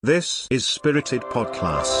This is Spirited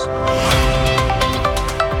Podcast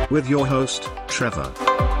with your host, Trevor,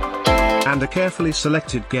 and a carefully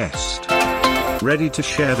selected guest, ready to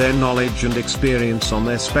share their knowledge and experience on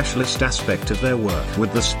their specialist aspect of their work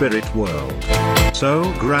with the spirit world.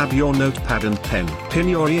 So grab your notepad and pen, pin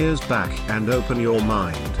your ears back and open your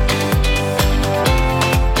mind.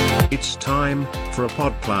 It's time for a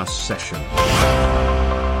podcast session.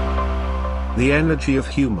 The Energy of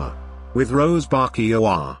Humor with Rose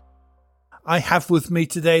Barkiowa. I have with me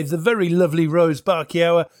today the very lovely Rose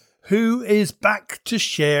Barkiowa, who is back to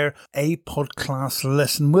share a podcast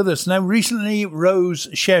lesson with us. Now, recently, Rose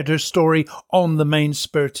shared her story on the main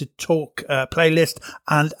Spirited Talk playlist,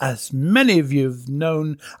 and as many of you have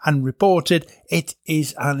known and reported, it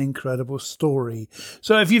is an incredible story.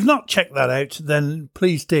 So if you've not checked that out, then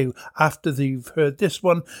please do. After you've heard this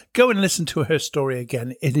one, go and listen to her story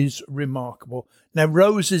again. It is remarkable. Now,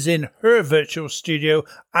 Rose is in her virtual studio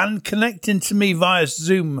and connecting to me via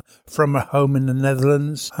Zoom from her home in the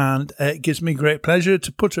Netherlands. And it gives me great pleasure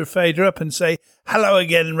to put her fader up and say, hello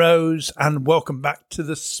again, Rose, and welcome back to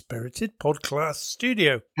the Spirited Podcast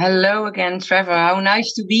studio. Hello again, Trevor. How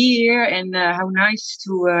nice to be here, and how nice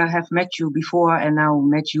to have met you before and now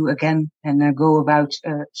met you again and go about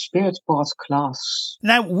Spirit Podcast.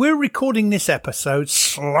 Now, we're recording this episode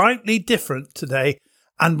slightly different today,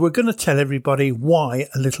 and we're going to tell everybody why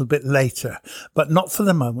a little bit later, but not for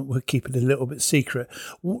the moment. We'll keep it a little bit secret.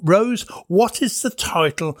 Rose, what is the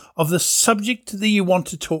title of the subject that you want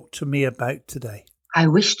to talk to me about today? I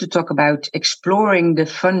wish to talk about exploring the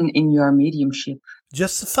fun in your mediumship.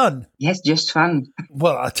 Just the fun? Yes, just fun.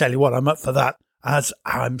 Well, I'll tell you what, I'm up for that, as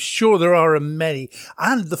I'm sure there are many,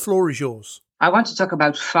 and the floor is yours. I want to talk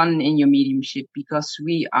about fun in your mediumship because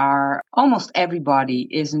almost everybody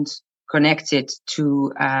isn't connected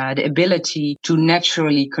to the ability to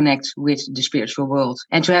naturally connect with the spiritual world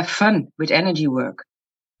and to have fun with energy work.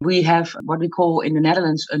 We have what we call in the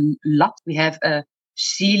Netherlands a lat. We have a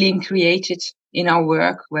ceiling created in our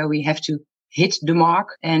work where we have to hit the mark,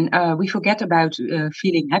 and we forget about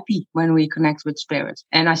feeling happy when we connect with spirit.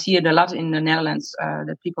 And I see it a lot in the Netherlands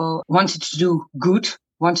that people wanted to do good,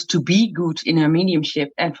 wanted to be good in their mediumship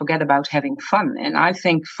and forget about having fun. And I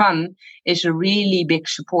think fun is a really big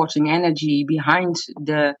supporting energy behind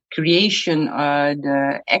the creation,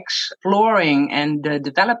 the exploring and the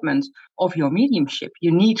development of your mediumship.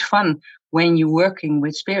 You need fun when you're working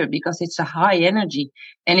with spirit because it's a high energy.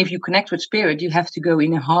 And if you connect with spirit, you have to go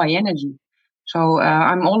in a high energy. So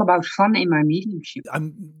I'm all about fun in my mediumship.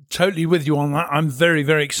 I'm totally with you on that. I'm very,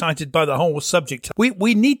 very excited by the whole subject.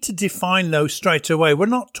 We need to define those straight away. We're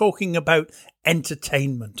not talking about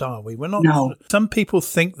entertainment, are we? We're not. No. Some people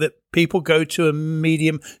think that people go to a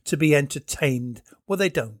medium to be entertained. Well, they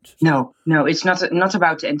don't. No, it's not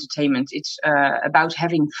about entertainment. It's about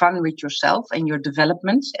having fun with yourself and your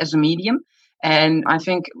development as a medium. And I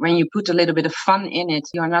think when you put a little bit of fun in it,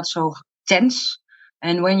 you're not so tense.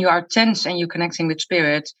 And when you are tense and you're connecting with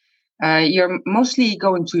spirit, you're mostly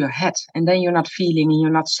going to your head, and then you're not feeling and you're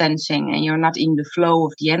not sensing and you're not in the flow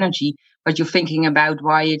of the energy, but you're thinking about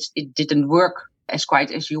why it didn't work as quite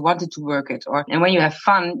as you wanted to work it. And when you have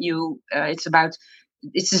fun, it's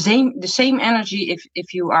the same energy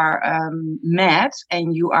if you are mad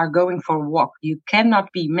and you are going for a walk. You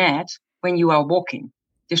cannot be mad when you are walking.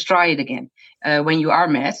 Just try it again. When you are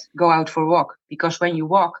mad, go out for a walk, because when you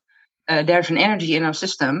walk, there's an energy in our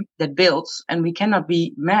system that builds, and we cannot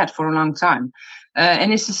be mad for a long time.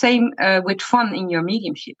 And it's the same with fun in your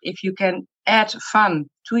mediumship. If you can add fun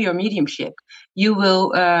to your mediumship, you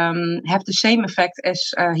will have the same effect as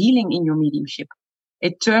healing in your mediumship.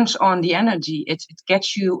 It turns on the energy. It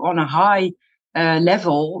gets you on a high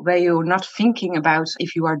level where you're not thinking about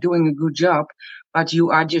if you are doing a good job, but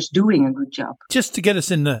you are just doing a good job. Just to get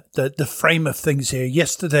us in the frame of things here,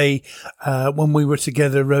 yesterday when we were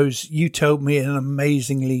together, Rose, you told me an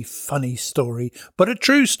amazingly funny story, but a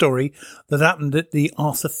true story that happened at the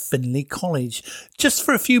Arthur Findlay College. Just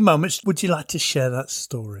for a few moments, would you like to share that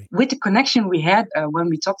story? With the connection we had when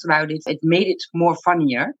we talked about it, it made it more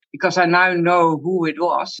funnier because I now know who it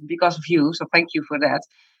was because of you, so thank you for that.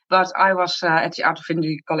 But I was at the Arthur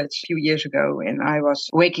Findlay College a few years ago, and I was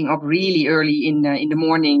waking up really early in the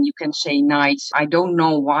morning. You can say night. I don't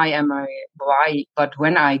know why, but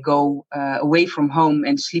when I go away from home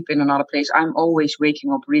and sleep in another place, I'm always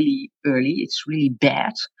waking up really early. It's really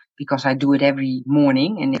bad because I do it every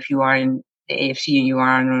morning. And if you are in the AFC and you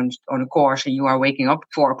are on a course and you are waking up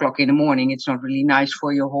 4 o'clock in the morning, it's not really nice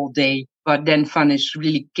for your whole day. But then fun is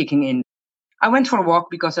really kicking in. I went for a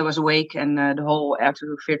walk because I was awake, and the whole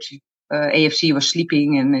AFC was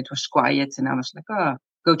sleeping and it was quiet. And I was like,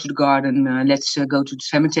 go to the garden. Let's go to the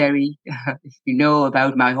cemetery. If you know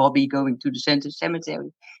about my hobby, going to the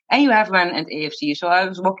cemetery. And you have one at AFC. So I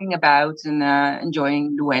was walking about and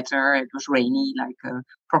enjoying the weather. It was rainy, like a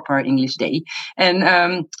proper English day. And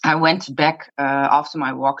I went back after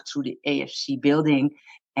my walk through the AFC building.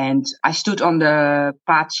 And I stood on the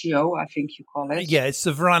patio, I think you call it. Yeah, it's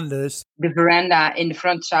the verandas. The veranda in the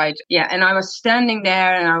front side. Yeah, and I was standing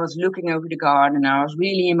there and I was looking over the garden. And I was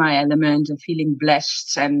really in my element and feeling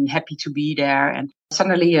blessed and happy to be there. And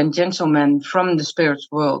suddenly a gentleman from the spirit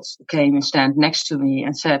world came and stand next to me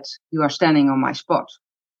and said, "You are standing on my spot."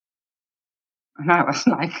 And I was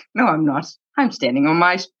like, "No, I'm not. I'm standing on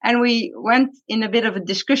my spot." And we went in a bit of a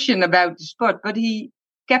discussion about the spot, but he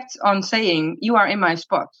kept on saying, "You are in my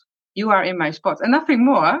spot. You are in my spot." And nothing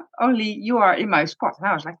more, only "you are in my spot." And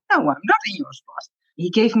I was like, "No, I'm not in your spot." He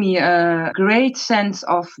gave me a great sense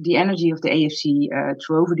of the energy of the AFC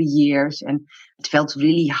through over the years. And it felt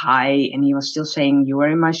really high. And he was still saying, "You are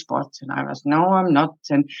in my spot." And I was, "No, I'm not."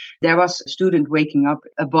 And there was a student waking up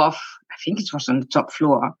above, I think it was on the top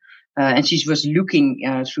floor. And she was looking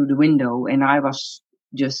through the window. And I was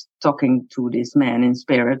just talking to this man in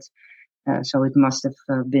spirit. So it must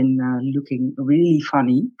have been looking really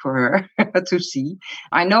funny for her to see.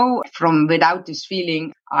 I know from without this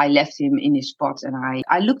feeling, I left him in his spot. And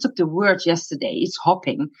I looked up the word yesterday. It's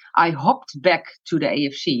hopping. I hopped back to the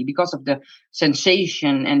AFC because of the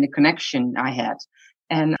sensation and the connection I had.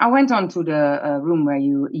 And I went on to the room where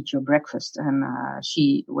you eat your breakfast. And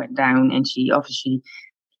she went down and she obviously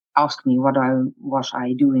asked me what I was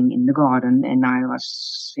doing in the garden. And I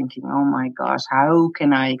was thinking, oh my gosh, how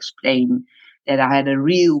can I explain that I had a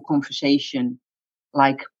real conversation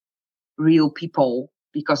like real people?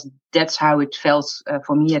 Because that's how it felt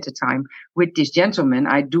for me at the time with this gentleman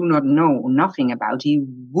I do not know nothing about. He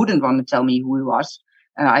wouldn't want to tell me who he was.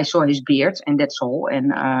 I saw his beard and that's all.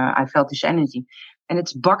 And I felt his energy. And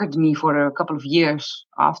it's buggered me for a couple of years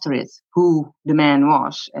after it, who the man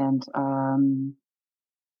was. And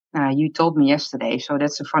you told me yesterday, so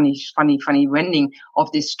that's a funny wending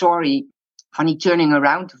of this story, funny turning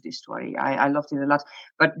around of this story. I loved it a lot.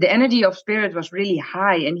 But the energy of spirit was really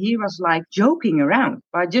high, and he was like joking around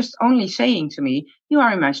by just only saying to me, "You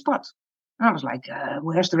are in my spot." And I was like,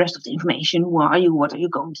 where's the rest of the information? Who are you? What are you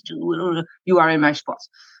going to do? You are in my spot.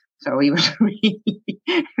 So he was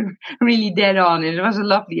really dead on. And it was a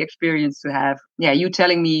lovely experience to have. Yeah, you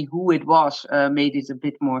telling me who it was made it a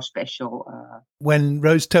bit more special. When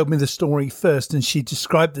Rose told me the story first and she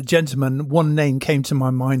described the gentleman, one name came to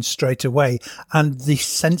my mind straight away. And the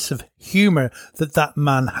sense of humour that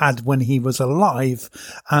man had when he was alive,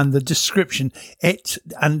 and the description,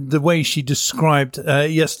 and the way she described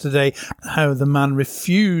yesterday how the man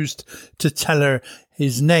refused to tell her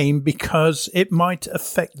his name because it might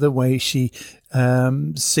affect the way she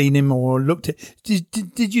seen him or looked at.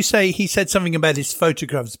 Did you say he said something about his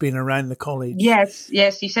photographs being around the college? Yes.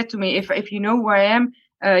 He said to me, if you know who I am,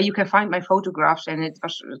 you can find my photographs. And it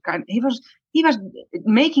was he was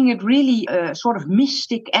making it really sort of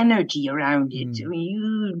mystic energy around it. I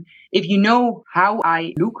mean, if you know how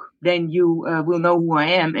I look, then you will know who I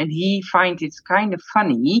am. And he finds it kind of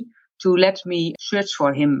funny to let me search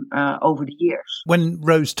for him over the years. When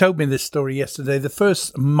Rose told me this story yesterday, the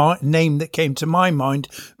first name that came to my mind,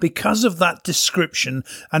 because of that description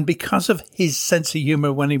and because of his sense of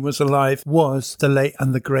humour when he was alive, was the late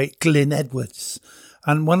and the great Glyn Edwards.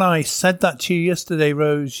 And when I said that to you yesterday,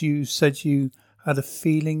 Rose, you said you had a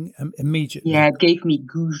feeling immediately. Yeah, it gave me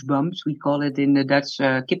goosebumps. We call it in the Dutch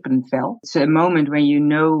kippenvel. It's a moment when you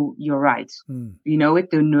know you're right. You know it,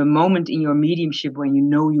 the moment in your mediumship when you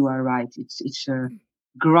know you are right. It's a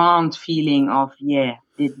grand feeling of,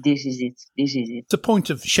 this is it. This is it. The point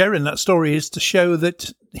of sharing that story is to show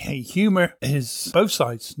that humour is both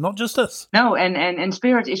sides, not just us. No, and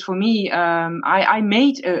spirit is for me, I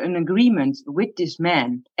made an agreement with this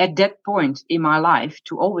man at that point in my life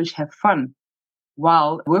to always have fun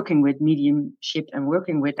while working with mediumship and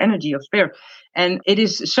working with energy of spirit. And it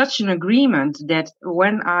is such an agreement that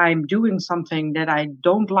when I'm doing something that I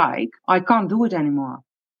don't like, I can't do it anymore.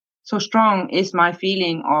 So strong is my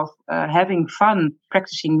feeling of having fun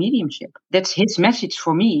practicing mediumship. That's his message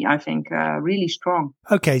for me, I think, really strong.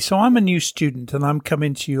 Okay, so I'm a new student and I'm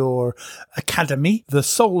coming to your academy, the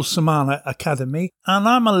Soul Samana Academy, and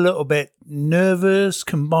I'm a little bit nervous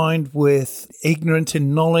combined with ignorant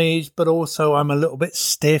in knowledge, but also I'm a little bit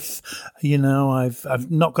stiff. You know,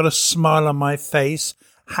 I've not got a smile on my face.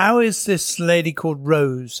 How is this lady called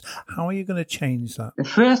Rose? How are you going to change that? The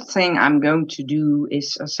first thing I'm going to do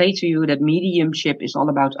is say to you that mediumship is all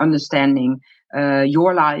about understanding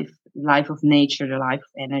your life of nature, the life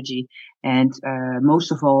of energy, And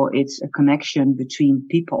most of all, it's a connection between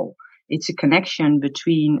people. It's a connection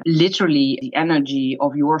between literally the energy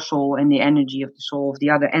of your soul and the energy of the soul of the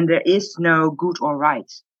other. And there is no good or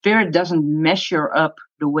right. Spirit doesn't measure up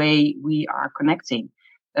the way we are connecting.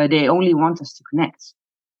 They only want us to connect.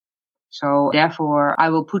 So therefore, I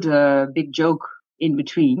will put a big joke in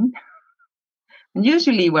between. And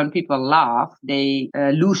usually when people laugh, they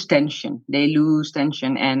lose tension. They lose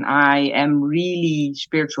tension. And I am really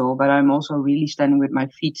spiritual, but I'm also really standing with my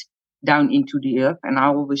feet down into the earth. And I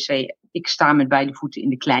always say, ik sta met beide voeten in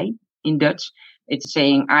de klei, in Dutch. It's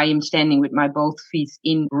saying I am standing with my both feet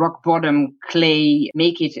in rock bottom clay.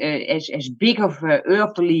 Make it as big of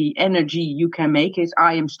earthly energy you can make it.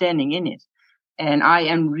 I am standing in it. And I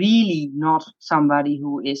am really not somebody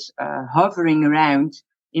who is hovering around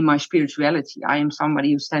in my spirituality. I am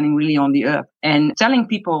somebody who's standing really on the earth. And telling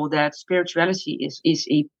people that spirituality is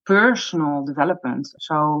a personal development.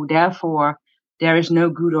 So therefore, there is no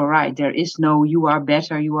good or right. There is no you are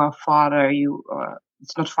better, you are farther,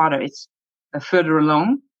 it's not farther, it's further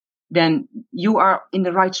along. Then you are in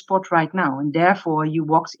the right spot right now. And therefore, you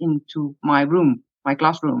walked into my room, my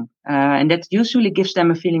classroom. And that usually gives them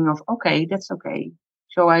a feeling of, okay, that's okay.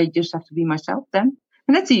 So I just have to be myself then.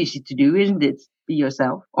 And that's easy to do, isn't it? Be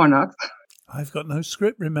yourself or not. I've got no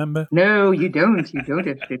script, remember? No, you don't. You don't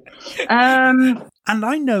have script. And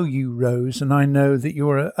I know you, Rose, and I know that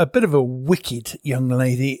you're a bit of a wicked young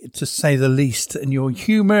lady, to say the least, and your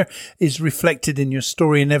humour is reflected in your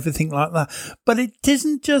story and everything like that. But it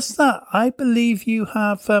isn't just that. I believe you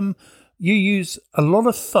have... you use a lot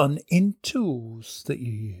of fun in tools that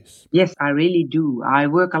you use. Yes, I really do. I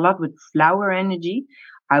work a lot with flower energy.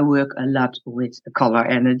 I work a lot with color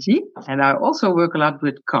energy, and I also work a lot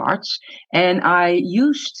with cards. And I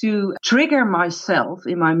used to trigger myself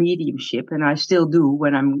in my mediumship, and I still do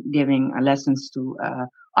when I'm giving lessons to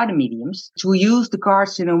other mediums, to use the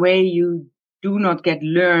cards in a way you do not get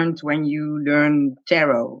learned when you learn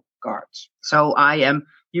tarot cards. So I am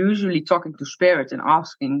usually talking to spirit and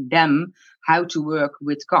asking them how to work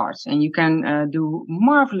with cards. And you can do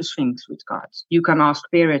marvelous things with cards. You can ask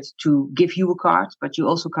spirit to give you a card, but you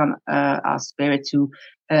also can ask spirit to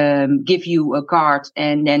give you a card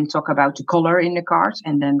and then talk about the color in the card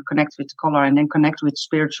and then connect with the color and then connect with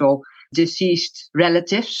spiritual deceased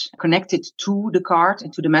relatives connected to the card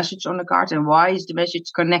and to the message on the card, and why is the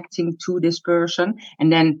message connecting to this person,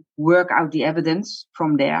 and then work out the evidence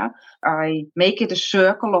from there. I make it a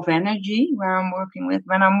circle of energy where I'm working with.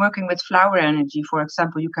 When I'm working with flower energy, for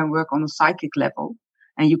example, you can work on a psychic level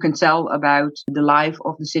and you can tell about the life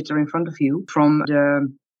of the sitter in front of you from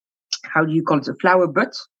the, how do you call it, the flower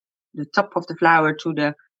bud, the top of the flower to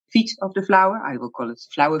the feet of the flower. I will call it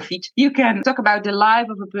flower feet. You can talk about the life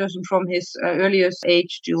of a person from his earliest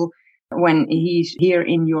age to when he's here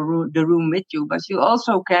in your room, the room with you. But you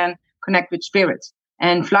also can connect with spirit.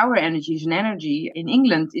 And flower energy is an energy. In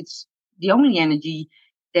England, it's the only energy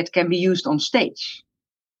that can be used on stage.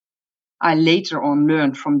 I later on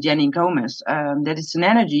learned from Jenny Gomez that it's an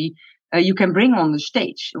energy you can bring on the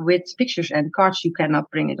stage. With pictures and cards, you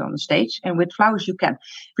cannot bring it on the stage. And with flowers, you can.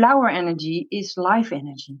 Flower energy is life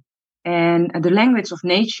energy. And the language of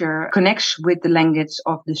nature connects with the language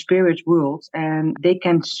of the spirit world. And they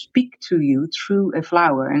can speak to you through a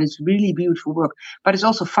flower. And it's really beautiful work. But it's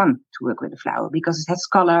also fun to work with a flower because it has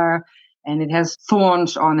color and it has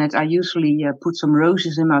thorns on it. I usually put some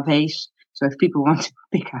roses in my vase. So if people want to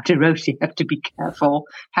pick out a rose, you have to be careful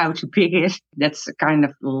how to pick it. That's a kind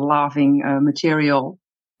of laughing material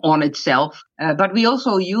on itself. But we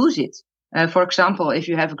also use it. For example, if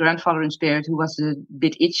you have a grandfather in spirit who was a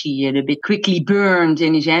bit itchy and a bit quickly burned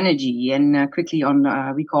in his energy and quickly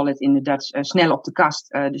on, we call it in the Dutch, snel op de kast,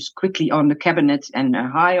 just quickly on the cabinet and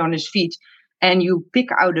high on his feet. And you pick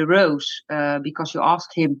out a rose because you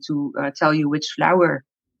asked him to tell you which flower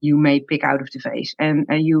you may pick out of the vase. And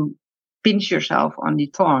you pinch yourself on the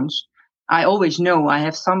thorns. I always know I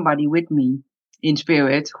have somebody with me in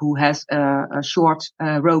spirit who has a short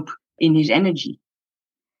rope in his energy.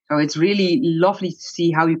 So it's really lovely to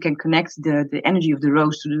see how you can connect the energy of the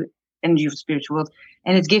rose to the energy of the spiritual world.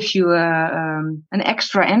 And it gives you an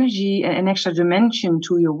extra energy, an extra dimension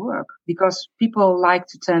to your work, because people like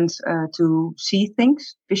to tend to see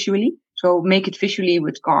things visually. So make it visually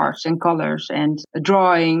with cards and colors and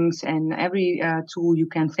drawings and every tool you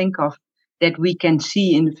can think of that we can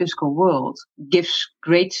see in the physical world gives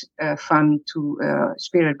great fun to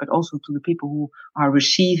spirit, but also to the people who are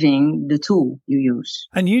receiving the tool you use.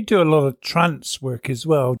 And you do a lot of trance work as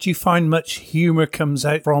well. Do you find much humour comes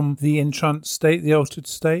out from the entranced state, the altered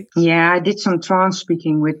state? Yeah, I did some trance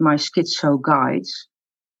speaking with my schizo guides.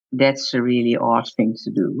 That's a really odd thing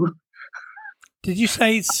to do. Did you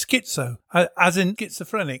say schizo, as in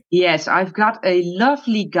schizophrenic? Yes, I've got a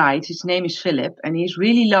lovely guide. His name is Philip, and he's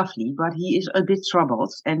really lovely, but he is a bit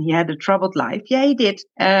troubled, and he had a troubled life. Yeah, he did.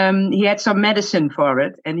 He had some medicine for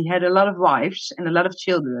it, and he had a lot of wives and a lot of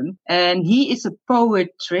children. And he is a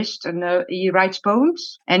poetrist, and he writes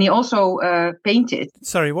poems, and he also painted.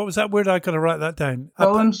 Sorry, what was that word? I got to write that down.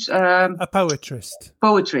 Poems. A poetrist.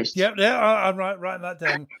 Poetrist. Yeah, I'm writing that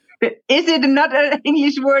down. Is it another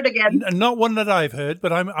English word again? Not one that I've heard,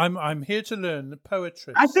 but I'm here to learn. The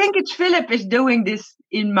poetrist. I think it's Philip is doing this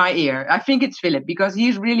in my ear. I think it's Philip because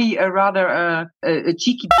he's really a rather a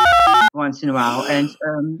cheeky once in a while. And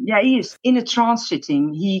he is in a trance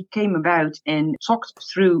sitting. He came about and talked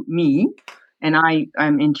through me. And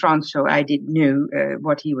I'm in trance, so I didn't know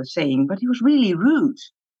what he was saying. But he was really rude.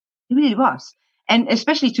 He really was. And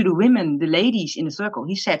especially to the women, the ladies in the circle,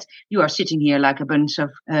 he said, "You are sitting here like a bunch of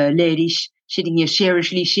ladies, sitting here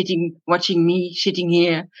seriously, watching me, sitting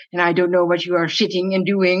here, and I don't know what you are sitting and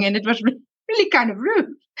doing." And it was really kind of rude.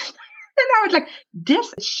 And I was like,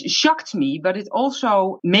 this shocked me, but it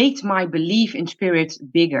also made my belief in spirit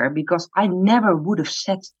bigger because I never would have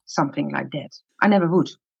said something like that. I never would.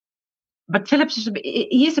 But Philip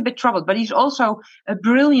is a bit troubled, but he's also a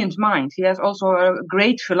brilliant mind. He has also a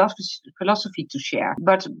great philosophy to share.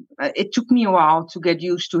 But it took me a while to get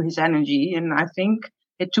used to his energy, and I think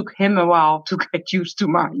it took him a while to get used to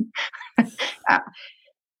mine.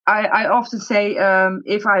 I often say,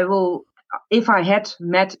 if I had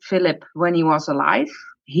met Philip when he was alive,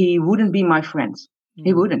 he wouldn't be my friend.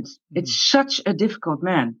 He wouldn't. It's such a difficult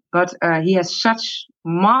man, but he has such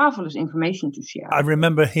marvelous information to share. I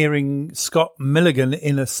remember hearing Scott Milligan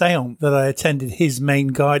in a séance that I attended, his main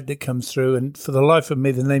guide that comes through, and for the life of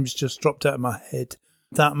me, the name's just dropped out of my head.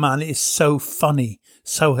 That man is so funny,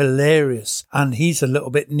 so hilarious, and he's a little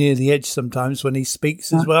bit near the edge sometimes when he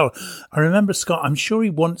speaks as well. I remember Scott, I'm sure he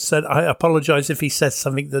once said, I apologise if he says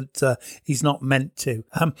something that he's not meant to.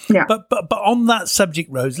 But on that subject,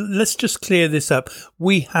 Rose, let's just clear this up.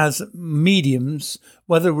 We as mediums,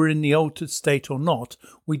 whether we're in the altered state or not,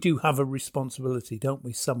 we do have a responsibility, don't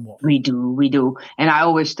we, somewhat? We do. And I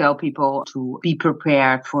always tell people to be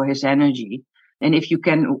prepared for his energy. And if you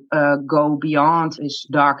can go beyond his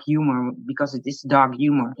dark humor, because it is dark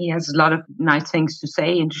humor, he has a lot of nice things to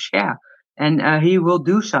say and to share. And he will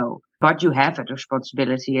do so. But you have a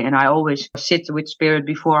responsibility. And I always sit with spirit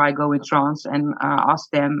before I go in trance and ask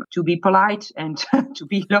them to be polite and to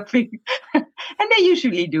be loving. And they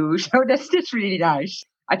usually do. So that's really nice.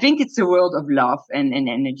 I think it's a world of love and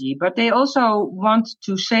energy. But they also want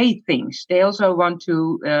to say things. They also want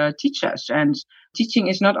to teach us. And teaching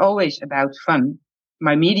is not always about fun.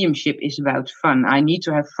 My mediumship is about fun. I need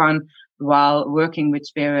to have fun while working with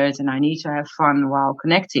spirit, and I need to have fun while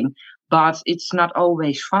connecting. But it's not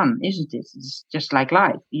always fun, isn't it? It's just like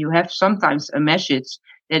life. You have sometimes a message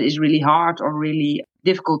that is really hard or really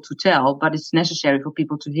difficult to tell, but it's necessary for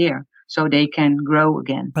people to hear so they can grow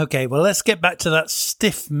again. Okay, well, let's get back to that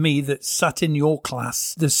stiff me that sat in your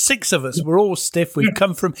class. There's 6 of us. We're all stiff. We've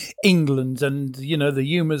come from England, and, you know, the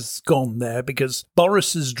humour's gone there because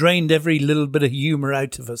Boris has drained every little bit of humour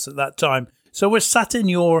out of us at that time. So we're sat in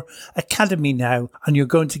your academy now, and you're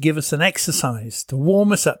going to give us an exercise to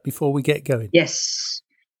warm us up before we get going. Yes,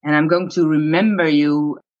 and I'm going to remember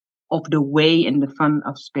you of the way and the fun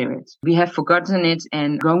of spirit. We have forgotten it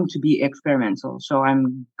and going to be experimental. So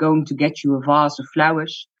I'm going to get you a vase of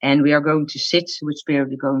flowers and we are going to sit with spirit.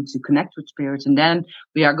 We're going to connect with spirit. And then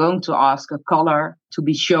we are going to ask a color to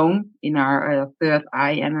be shown in our third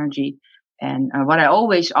eye energy. And what I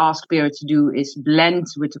always ask spirit to do is blend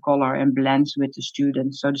with the color and blend with the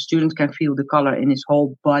student. So the student can feel the color in his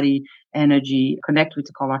whole body energy, connect with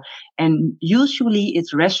the color. And usually it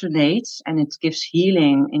resonates and it gives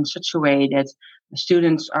healing in such a way that the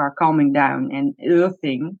students are calming down and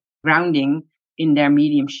earthing, grounding in their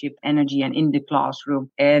mediumship energy and in the classroom.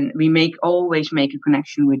 And we always make a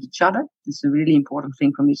connection with each other. It's a really important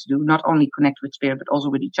thing for me to do, not only connect with spirit, but also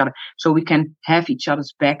with each other. So we can have each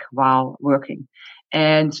other's back while working.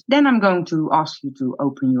 And then I'm going to ask you to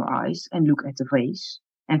open your eyes and look at the vase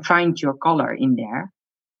and find your color in there.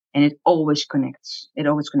 And it always connects. It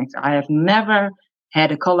always connects. I have never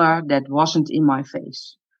had a color that wasn't in my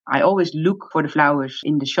face. I always look for the flowers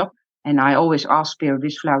in the shop. And I always ask spirit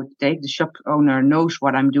which flower to take. The shop owner knows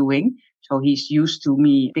what I'm doing. So he's used to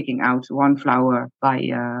me picking out one flower by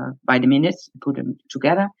the minute, put them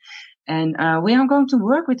together. And we are going to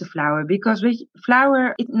work with the flower because with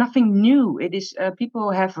flower, it's nothing new. It is, people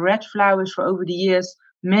have red flowers for over the years,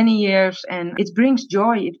 many years, and it brings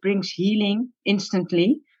joy. It brings healing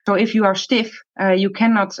instantly. So if you are stiff, you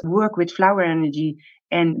cannot work with flower energy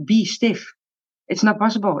and be stiff. It's not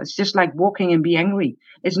possible. It's just like walking and be angry.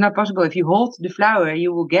 It's not possible. If you hold the flower,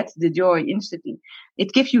 you will get the joy instantly.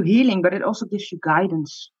 It gives you healing, but it also gives you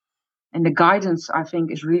guidance. And the guidance, I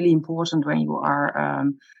think, is really important when you are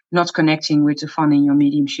not connecting with the fun in your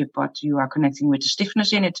mediumship, but you are connecting with the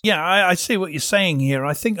stiffness in it. Yeah, I see what you're saying here.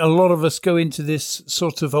 I think a lot of us go into this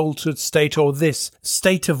sort of altered state, or this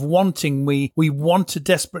state of wanting. We want to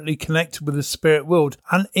desperately connect with the spirit world.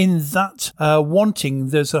 And in that wanting,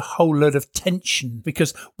 there's a whole load of tension,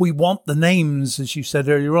 because we want the names, as you said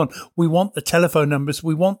earlier on. We want the telephone numbers.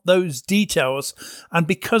 We want those details. And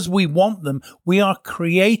because we want them, we are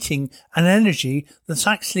creating an energy that's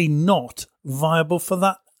actually not viable for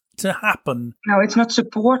that to happen. No, it's not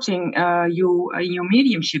supporting you in your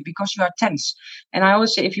mediumship, because you are tense. And I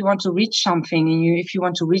always say, if you want to reach something, and if you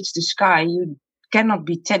want to reach the sky, you cannot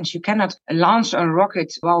be tense. You cannot launch a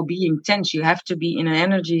rocket while being tense. You have to be in an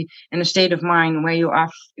energy and a state of mind where you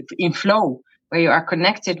are in flow, where you are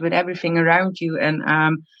connected with everything around you. And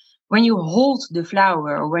when you hold the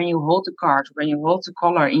flower, or when you hold the card, when you hold the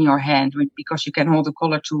collar in your hand, because you can hold the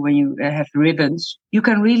collar too when you have ribbons, you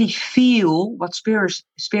can really feel what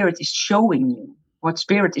spirit is showing you, what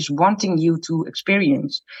spirit is wanting you to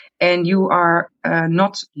experience. And you are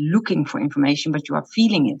not looking for information, but you are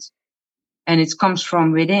feeling it. And it comes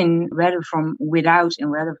from within, rather from without,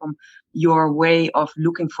 and rather from your way of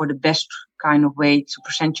looking for the best kind of way to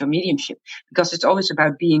present your mediumship. Because it's always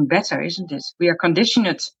about being better, isn't it? We are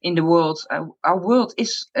conditioned in the world. Our world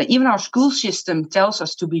is, even our school system tells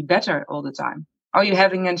us to be better all the time. Are you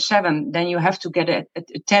having a 7? Then you have to get a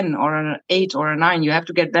 10 or an 8 or a 9. You have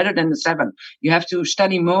to get better than the 7. You have to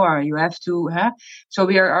study more. You have to, So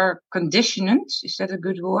we are conditioned. Is that a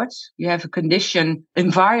good word? You have a conditioned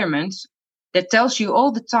environment that tells you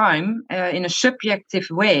all the time in a subjective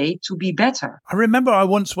way to be better. I remember I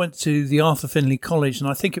once went to the Arthur Findlay College, and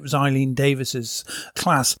I think it was Eileen Davis's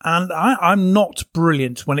class. And I'm not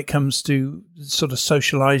brilliant when it comes to sort of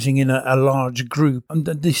socializing in a large group. And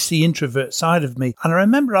this is the introvert side of me. And I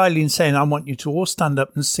remember Eileen saying, I want you to all stand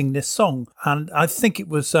up and sing this song. And I think it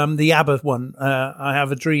was the ABBA one, I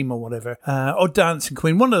Have a Dream or whatever, or Dancing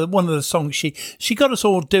Queen. One of the songs, she got us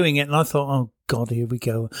all doing it. And I thought, oh, God, here we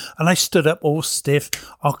go. And I stood up all stiff.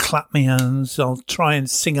 I'll clap my hands. I'll try and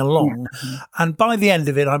sing along. Yeah. And by the end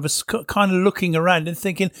of it, I was kind of looking around and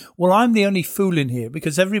thinking, well, I'm the only fool in here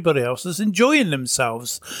because everybody else is enjoying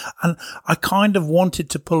themselves. And I kind of wanted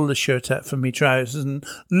to pull the shirt out from my trousers and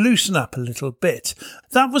loosen up a little bit.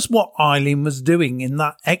 That was what Eileen was doing in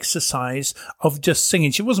that exercise of just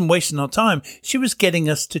singing. She wasn't wasting our time. She was getting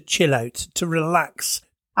us to chill out, to relax.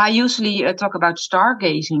 I usually talk about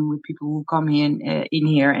stargazing with people who come in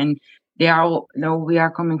here, and they are all, we are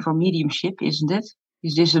coming from mediumship, isn't it?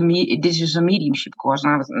 This is a mediumship course.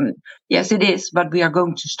 Now, yes, it is, but we are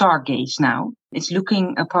going to stargaze now. It's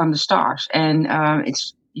looking upon the stars, and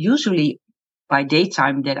it's usually by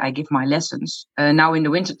daytime that I give my lessons. Now in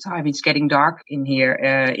the winter time, it's getting dark in here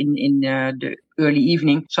in the early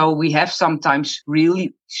evening, so we have sometimes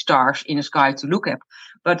really stars in the sky to look at.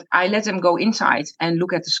 But I let them go inside and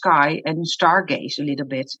look at the sky and stargaze a little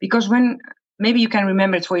bit. Because maybe you can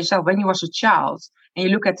remember it for yourself, when you was a child and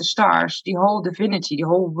you look at the stars, the whole divinity, the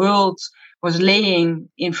whole world was laying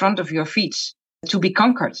in front of your feet to be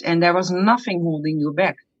conquered. And there was nothing holding you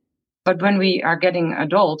back. But when we are getting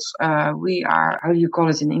adults, we are, how do you call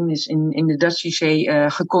it in English? In the Dutch, you say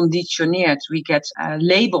geconditioneerd. We get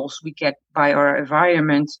labels we get by our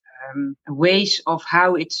environment, ways of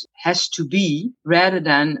how it has to be, rather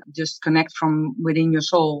than just connect from within your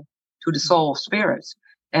soul to the soul of spirit.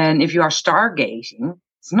 And if you are stargazing,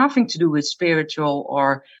 it's nothing to do with spiritual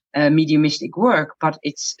or mediumistic work, but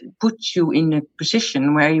it's puts you in a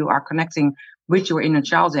position where you are connecting with your inner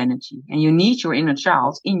child's energy. And you need your inner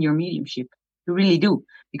child in your mediumship. You really do.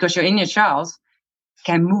 Because your inner child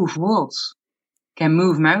can move worlds, can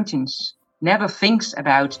move mountains, never thinks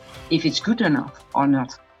about if it's good enough or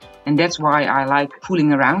not. And that's why I like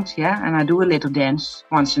fooling around, and I do a little dance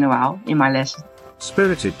once in a while in my lesson.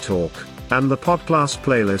 Spirited Talk and the Podclass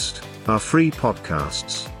playlist are free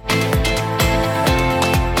podcasts.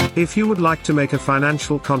 If you would like to make a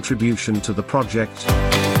financial contribution to the project,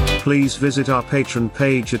 please visit our Patreon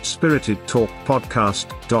page at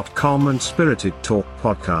spiritedtalkpodcast.com, and Spirited Talk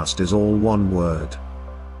Podcast is all one word.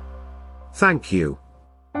 Thank you.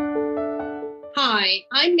 Hi,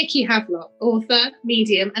 I'm Nikki Havelock, author,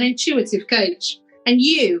 medium and intuitive coach, and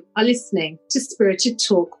you are listening to Spirited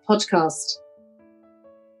Talk Podcast.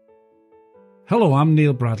 Hello, I'm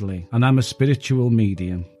Neil Bradley, and I'm a spiritual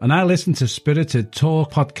medium, and I listen to Spirited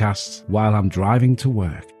Talk Podcasts while I'm driving to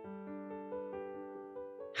work.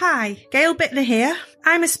 Hi, Gail Bittner here.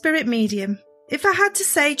 I'm a spirit medium. If I had to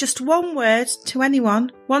say just one word to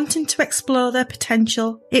anyone wanting to explore their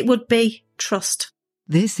potential, it would be trust.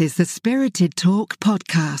 This is the Spirited Talk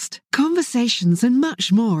podcast. Conversations and much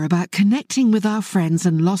more about connecting with our friends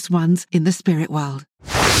and lost ones in the spirit world.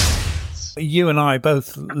 You and I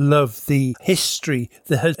both love the history,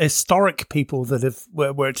 the historic people that have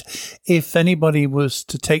worked. If anybody was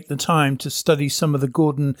to take the time to study some of the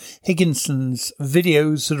Gordon Higginson's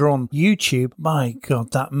videos that are on YouTube, my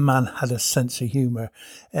God, that man had a sense of humour.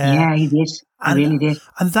 Yeah, he did. I really did.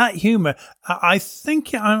 And that humour, I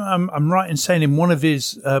think I'm right in saying in one of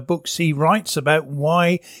his books, he writes about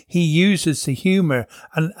why he uses the humour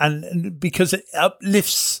and because it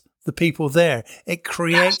uplifts the people there. It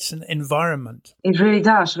creates an environment. It really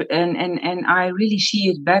does. And I really see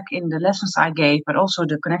it back in the lessons I gave, but also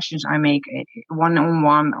the connections I make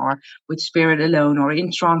one-on-one or with spirit alone or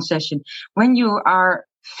in trance session. When you are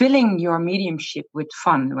filling your mediumship with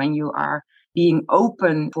fun, when you are being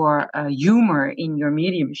open for humor in your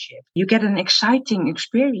mediumship, you get an exciting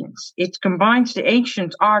experience. It combines the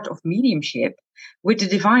ancient art of mediumship with the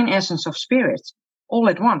divine essence of spirit all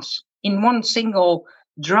at once in one single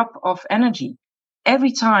drop of energy.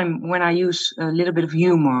 Every time when I use a little bit of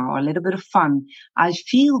humor or a little bit of fun, I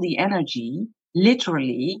feel the energy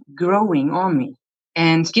literally growing on me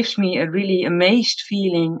and gives me a really amazed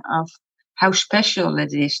feeling of how special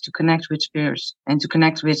it is to connect with spirits and to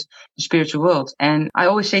connect with the spiritual world. And I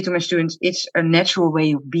always say to my students, it's a natural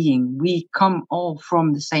way of being. We come all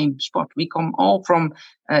from the same spot. We come all from,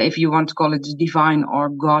 if you want to call it the divine or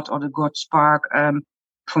God or the God spark.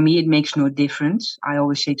 For me, it makes no difference. I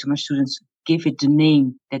always say to my students, give it the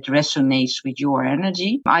name that resonates with your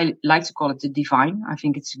energy. I like to call it the divine. I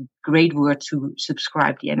think it's a great word to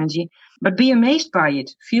subscribe the energy. But be amazed by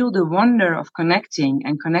it. Feel the wonder of connecting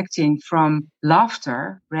and connecting from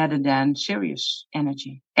laughter rather than serious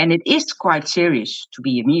energy. And it is quite serious to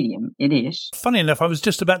be a medium. It is. Funny enough, I was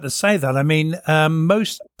just about to say that. I mean,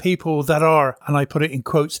 most people that are, and I put it in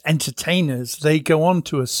quotes, entertainers, they go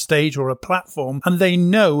onto a stage or a platform and they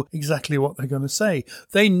know exactly what they're going to say.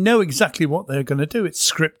 They know exactly what they're going to do. It's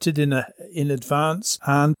scripted in advance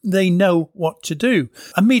and they know what to do.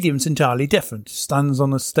 A medium's entirely different. Stands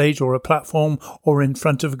on a stage or a platform or in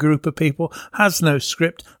front of a group of people, has no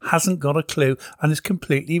script, hasn't got a clue, and is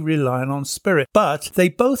completely reliant on spirit. But they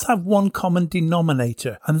both have one common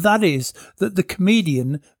denominator, and that is that the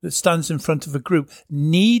comedian that stands in front of a group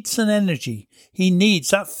needs an energy. He needs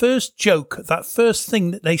that first joke, that first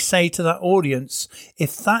thing that they say to that audience.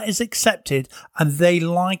 If that is accepted and they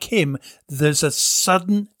like him, there's a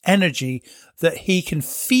sudden energy that he can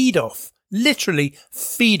feed off, literally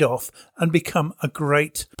feed off, and become a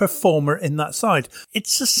great performer in that side.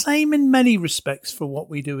 It's the same in many respects for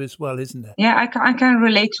what we do as well, isn't it? Yeah, I can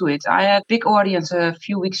relate to it. I had a big audience a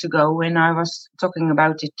few weeks ago when I was talking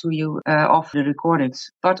about it to you off the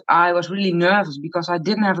recordings. But I was really nervous because I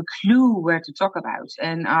didn't have a clue where to talk about.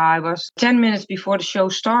 And I was 10 minutes before the show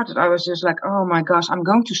started, I was just like, oh my gosh, I'm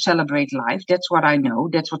going to celebrate life. That's what I know.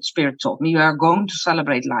 That's what Spirit told me. We are going to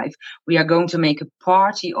celebrate life. We are going to make a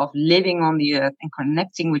party of living on the earth and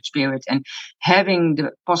connecting with Spirit and having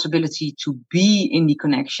the possibility to be in the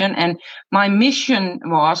connection. And my mission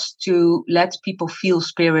was to let people feel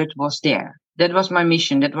Spirit was there. That was my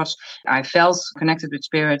mission. I felt connected with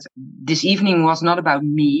Spirit. This evening was not about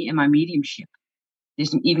me and my mediumship.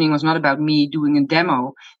 This evening was not about me doing a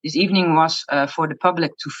demo. This evening was for the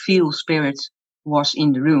public to feel Spirit was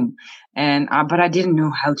in the room. But I didn't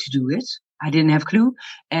know how to do it. I didn't have a clue.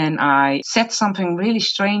 And I said something really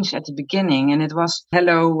strange at the beginning. And it was,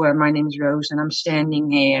 hello, my name is Rose and I'm standing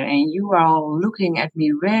here. And you are all looking at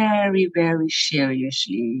me very, very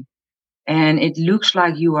seriously. And it looks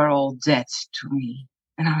like you are all dead to me.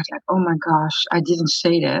 And I was like, oh my gosh, I didn't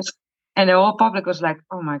say that. And the whole public was like,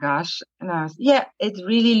 oh my gosh. And I was, yeah, it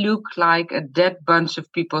really looked like a dead bunch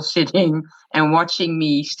of people sitting and watching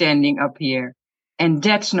me standing up here. And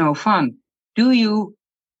that's no fun. Do you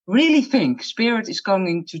really think Spirit is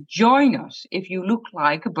going to join us if you look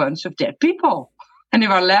like a bunch of dead people? And they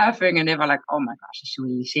were laughing and they were like, oh my gosh, she's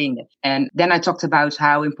really saying that. And then I talked about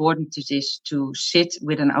how important it is to sit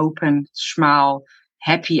with an open smile,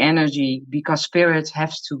 happy energy, because Spirit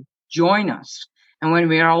has to join us. And when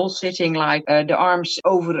we are all sitting like the arms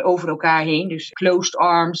over elkaar heen, dus closed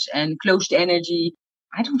arms and closed energy,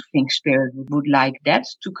 I don't think Spirit would like that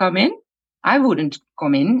to come in. I wouldn't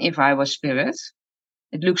come in if I was Spirit.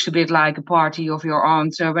 It looks a bit like a party of your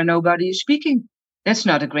aunt where nobody is speaking. That's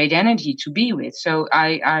not a great energy to be with. So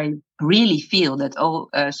I really feel that all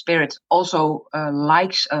Spirit also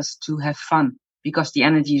likes us to have fun. because the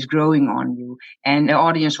energy is growing on you. And the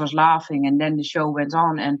audience was laughing, and then the show went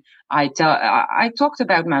on. And I talked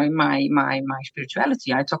about my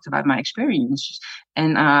spirituality. I talked about my experience,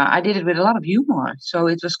 and I did it with a lot of humor. So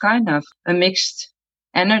it was kind of a mixed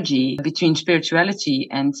energy between spirituality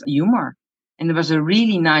and humor. And it was a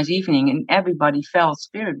really nice evening, and everybody felt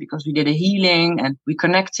spirit because we did a healing and we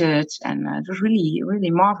connected, and it was really,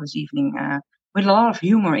 really marvelous evening with a lot of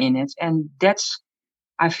humor in it. And that's,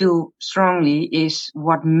 I feel strongly, is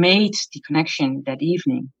what made the connection that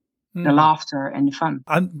evening. The laughter and the fun.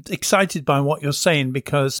 I'm excited by what you're saying,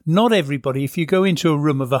 because not everybody, if you go into a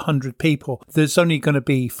room of 100 people, there's only going to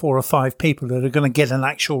be 4 or 5 people that are going to get an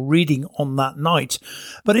actual reading on that night.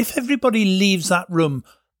 But if everybody leaves that room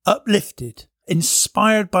uplifted,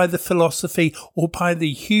 inspired by the philosophy or by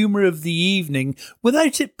the humour of the evening,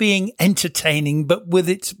 without it being entertaining, but with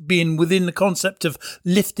it being within the concept of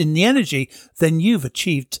lifting the energy, then you've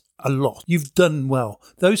achieved a lot. You've done well.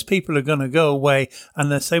 Those people are going to go away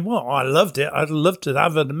and they say, well, I loved it. I'd love to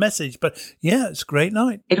have a message, but yeah, it's a great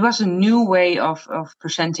night. It was a new way of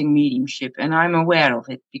presenting mediumship, and I'm aware of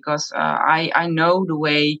it because I know the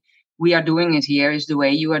way we are doing it here is the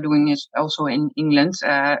way you are doing it also in England,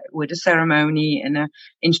 with a ceremony and an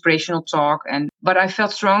inspirational talk. But I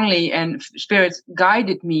felt strongly, and Spirit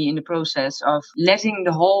guided me in the process of letting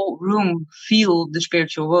the whole room feel the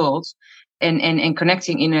spiritual world. And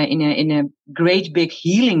connecting in a great big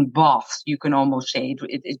healing bath, you can almost say.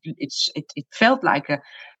 It felt like a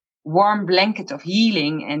warm blanket of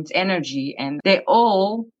healing and energy, and they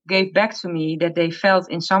all gave back to me that they felt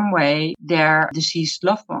in some way their deceased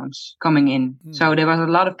loved ones coming in. So there was a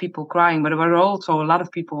lot of people crying, but there were also a lot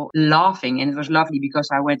of people laughing, and it was lovely because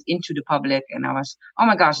I went into the public and I was, oh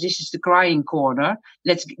my gosh, this is the crying corner.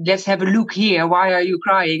 Let's have a look here. Why are you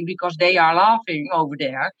crying? Because they are laughing over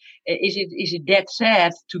there. Is it that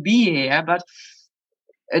sad to be here? But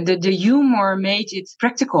the humor made it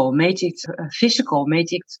practical, made it physical, made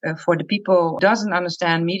it for the people who doesn't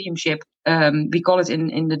understand mediumship. We call it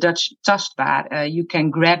in the Dutch tastbaar. You can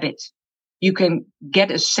grab it. You can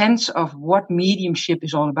get a sense of what mediumship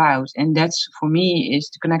is all about. And that's, for me, is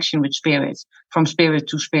the connection with spirit, from spirit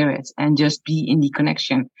to spirit, and just be in the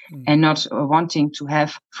connection and not wanting to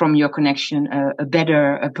have from your connection a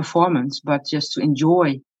better performance, but just to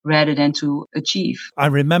enjoy rather than to achieve. I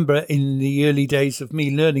remember in the early days of me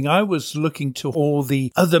learning, I was looking to all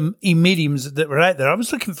the other mediums that were out there. I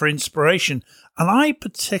was looking for inspiration, and I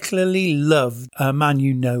particularly loved a man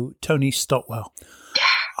you know, Tony Stotwell.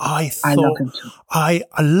 I love him too. I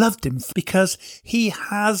loved him because he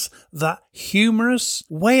has that humorous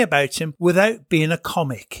way about him without being a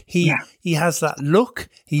comic. He has that look.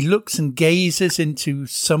 He looks and gazes into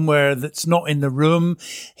somewhere that's not in the room.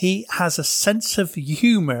 He has a sense of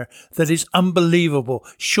humor that is unbelievable.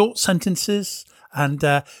 Short sentences and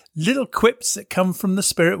little quips that come from the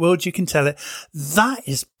spirit world, you can tell it. That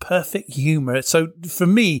is perfect humor. So for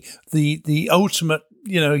me, the ultimate,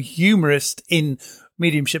 humorist in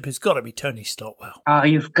mediumship has got to be Tony Stotwell.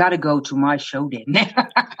 You've got to go to my show then.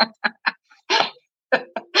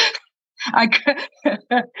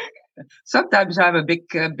 Sometimes I'm a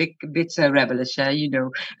bit rebellious,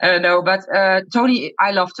 No, but Tony, I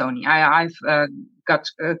love Tony. I've got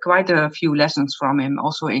quite a few lessons from him,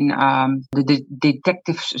 also in the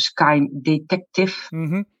detective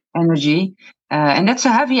energy. And that's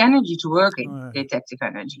a heavy energy to work in, detective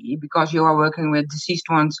energy, because you are working with deceased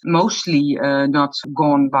ones, mostly not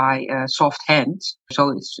gone by soft hands.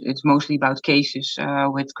 So it's mostly about cases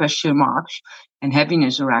with question marks and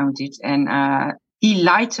heaviness around it. And he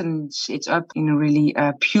lightens it up in a really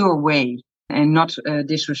pure way, and not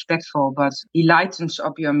disrespectful, but he lightens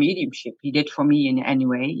up your mediumship. He did for me in any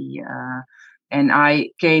way. And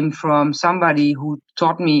I came from somebody who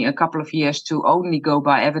taught me a couple of years to only go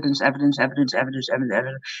by evidence. And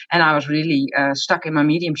I was really stuck in my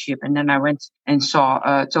mediumship. And then I went and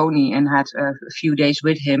saw Tony and had a few days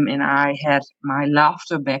with him. And I had my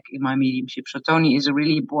laughter back in my mediumship. So Tony is a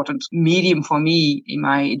really important medium for me in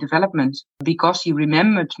my development, because he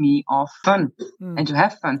remembered me of fun and to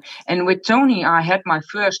have fun. And with Tony, I had my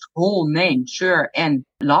first whole name, Sir, and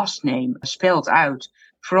last name spelled out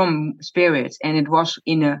from spirit, and it was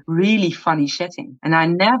in a really funny setting. And I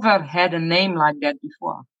never had a name like that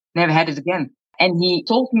before. Never had it again. And he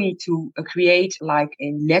told me to create like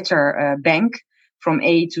a letter bank from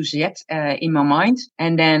A to Z in my mind,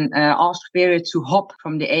 and then ask spirit to hop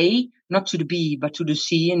from the A, not to the B, but to the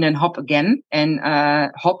C, and then hop again, and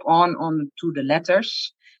hop on to the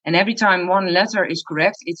letters. And every time one letter is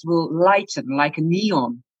correct, it will lighten like a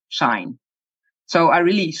neon sign. So I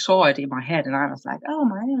really saw it in my head, and I was like,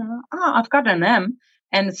 I've got an M.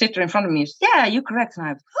 And the sitter in front of me was, yeah, you're correct. And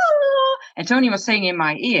I was, oh. And Tony was saying in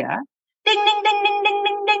my ear, ding, ding, ding, ding, ding,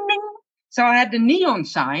 ding, ding, ding. So I had the neon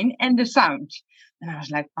sign and the sound. And I was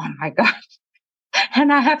like, oh my God.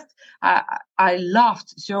 And I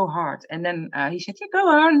laughed so hard. And then he said, yeah, go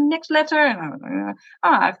on, next letter. And I was like, oh,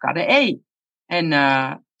 I've got an A.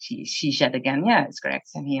 And she said again, yeah, it's correct.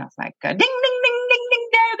 And he was like, ding, ding, ding, ding, ding,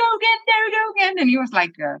 there you go again. And he was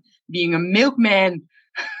like being a milkman,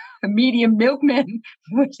 a medium milkman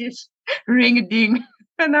with his ring-a-ding.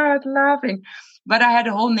 And I was laughing. But I had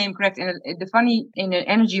the whole name correct. And the funny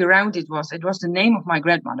energy around it was the name of my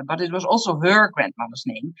grandmother, but it was also her grandmother's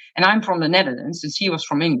name. And I'm from the Netherlands and she was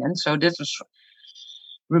from England. So this was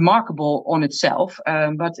remarkable on itself.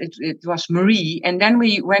 But it was Marie. And then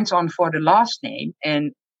we went on for the last name,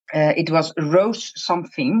 and it was Rose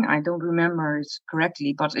something. I don't remember it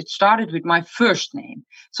correctly, but it started with my first name.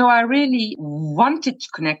 So I really wanted to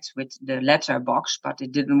connect with the letter box, but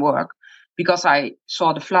it didn't work because I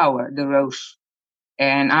saw the flower, the rose.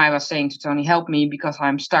 And I was saying to Tony, help me because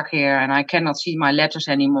I'm stuck here and I cannot see my letters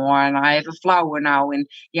anymore. And I have a flower now. And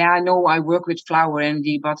yeah, I know I work with flower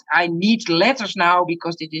energy, but I need letters now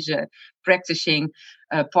because it is a practicing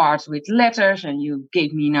part with letters. And you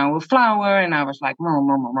gave me now a flower. And I was like,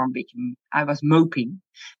 I was moping.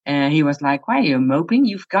 And he was like, why are you moping?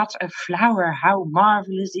 You've got a flower. How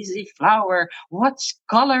marvelous is a flower? What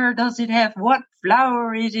color does it have? What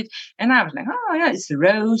flower is it? And I was like, oh yeah, it's a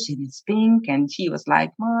rose and it's pink. And she was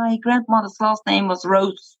like, my grandmother's last name was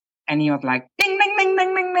Rose. And he was like, ding, ding, ding,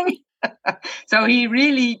 ding, ding, ding. So he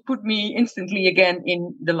really put me instantly again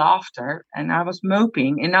in the laughter, and I was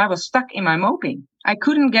moping and I was stuck in my moping. I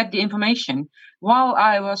couldn't get the information while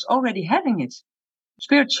I was already having it.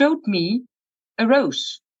 Spirit showed me a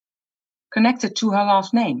rose connected to her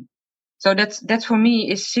last name. So that's for me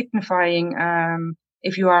is signifying,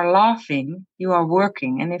 if you are laughing, you are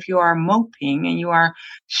working. And if you are moping and you are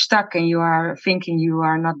stuck and you are thinking you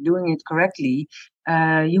are not doing it correctly,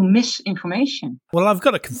 you miss information. Well, I've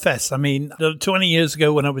got to confess, I mean, 20 years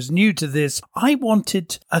ago when I was new to this, I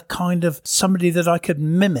wanted a kind of somebody that I could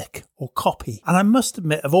mimic or copy. And I must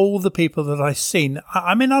admit, of all the people that I've seen,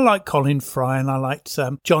 I mean, I like Colin Fry and I liked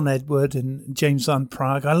John Edward and James Van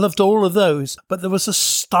Prague. I loved all of those. But there was a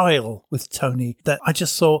style with Tony that I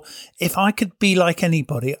just thought, if I could be like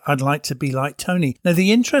anybody, I'd like to be like Tony. Now,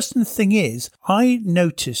 the interesting thing is, I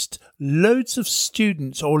noticed loads of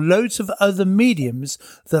students or loads of other mediums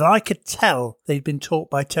that I could tell they'd been taught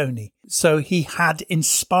by Tony. So he had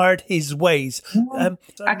inspired his ways.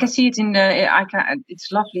 I can see it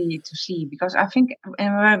it's lovely to see, because I think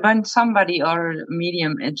when somebody or a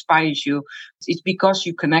medium inspires you, it's because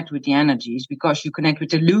you connect with the energy. It's because you connect with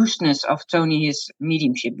the looseness of Tony's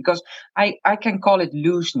mediumship. Because I can call it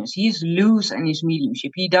looseness. He is loose in his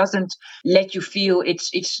mediumship. He doesn't let you feel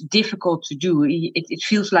it's difficult to do. It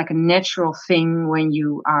feels like a natural thing when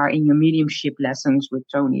you are in your mediumship lessons with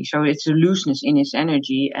Tony. So it's a looseness in his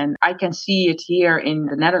energy. And I can see it here in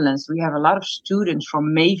the Netherlands. We have a lot of students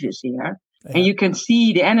from Mavis here. Yeah. And you can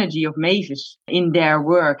see the energy of Mavis in their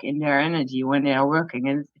work, in their energy when they are working.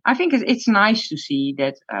 And I think it's nice to see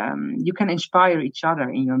that you can inspire each other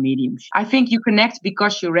in your mediumship. I think you connect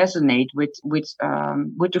because you resonate with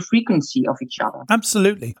the frequency of each other.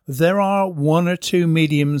 Absolutely. There are one or two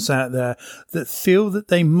mediums out there that feel that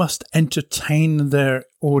they must entertain their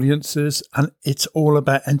audiences, and it's all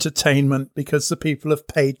about entertainment because the people have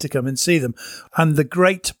paid to come and see them. And the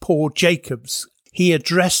great Paul Jacobs, he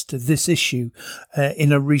addressed this issue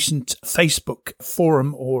in a recent Facebook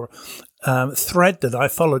forum or thread that I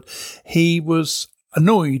followed. He was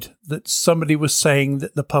annoyed that somebody was saying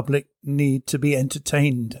that the public need to be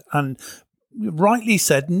entertained, and rightly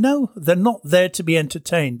said, no, they're not there to be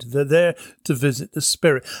entertained. They're there to visit the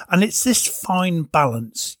spirit. And it's this fine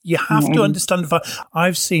balance. You have to understand.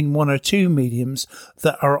 I've seen one or two mediums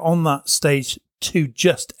that are on that stage to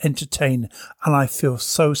just entertain, and I feel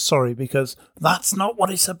so sorry because that's not what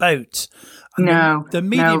it's about. And the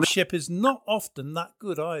mediumship is not often that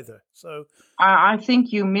good either. So I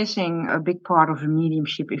think you're missing a big part of the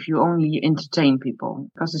mediumship if you only entertain people,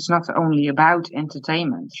 because it's not only about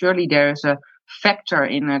entertainment. Surely there is a factor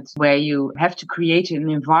in it where you have to create an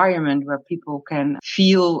environment where people can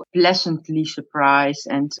feel pleasantly surprised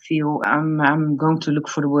and feel, I'm going to look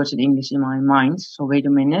for the words in English in my mind. So wait a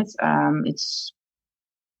minute.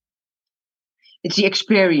 It's the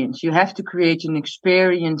experience. You have to create an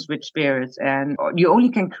experience with spirit, and you only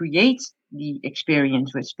can create the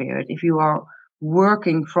experience with spirit if you are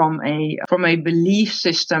working from a belief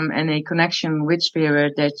system and a connection with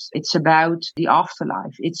spirit that it's about the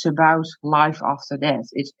afterlife. It's about life after death.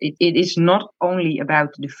 It is not only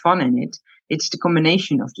about the fun in it. It's the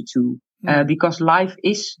combination of the two, because life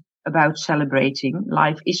is about celebrating.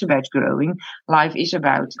 Life is about growing. Life is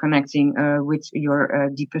about connecting with your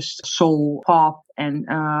deepest soul path and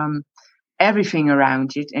everything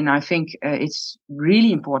around it. And I think it's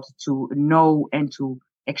really important to know and to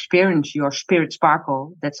experience your spirit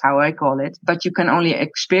sparkle. That's how I call it. But you can only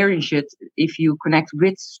experience it if you connect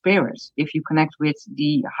with spirit, if you connect with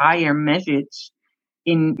the higher message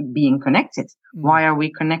in being connected. Why are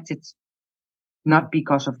we connected? Not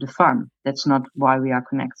because of the fun. That's not why we are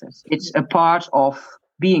connected. It's a part of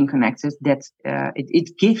being connected that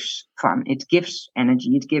it gives fun, it gives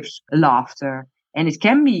energy, it gives laughter, and it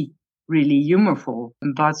can be really humorful,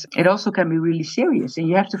 but it also can be really serious, and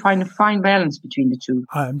you have to find a fine balance between the two.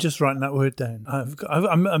 I'm just writing that word down.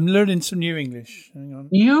 I'm learning some new English. Hang on.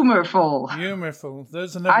 Humorful.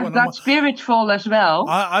 There's another one. I've got spiritful as well.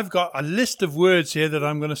 I've got a list of words here that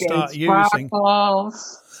I'm going to start using.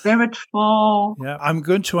 Spiritful. Yeah, I'm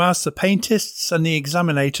going to ask the paintists and the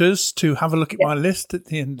examinators to have a look at my list at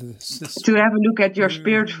the end of this. To have a look at your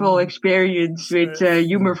spiritual experience with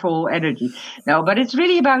humorful energy. No, but it's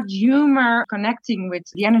really about humor connecting with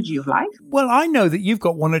the energy of life. Well, I know that you've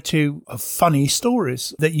got one or two funny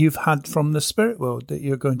stories that you've had from the spirit world that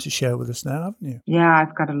you're going to share with us now, haven't you? Yeah,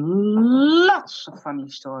 I've got lots of funny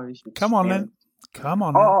stories. Come on then.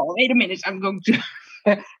 Oh, wait a minute. I'm going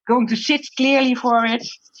to sit clearly for it.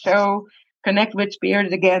 So connect with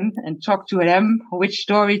spirit again and talk to them which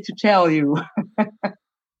story to tell you.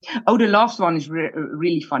 Oh, the last one is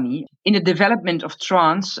really funny. In the development of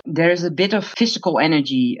trance, there is a bit of physical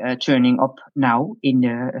energy turning up now in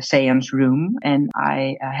the seance room. And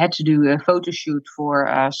I had to do a photo shoot for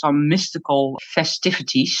some mystical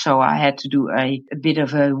festivities. So I had to do a bit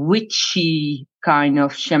of a witchy kind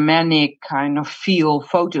of shamanic kind of feel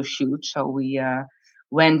photo shoot. So we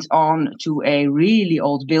went on to a really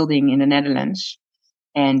old building in the Netherlands.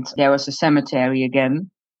 And there was a cemetery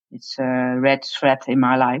again. It's a red thread in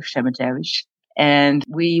my life, cemeteries. And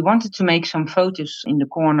we wanted to make some photos in the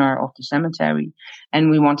corner of the cemetery. And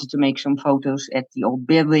we wanted to make some photos at the old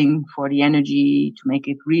building for the energy, to make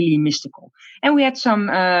it really mystical. And we had some,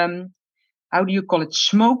 how do you call it,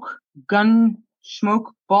 smoke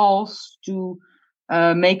balls to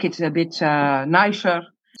make it a bit nicer,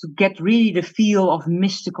 to get really the feel of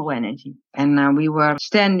mystical energy. And we were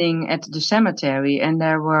standing at the cemetery and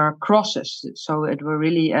there were crosses. So it were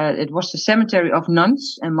really, it was the cemetery of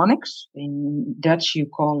nuns and monks. In Dutch, you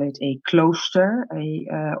call it a cloister,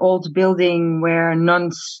 a old building where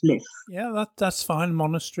nuns live. Yeah, that's fine.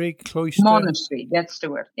 Monastery, cloister. Monastery, that's the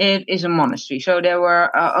word. It is a monastery. So there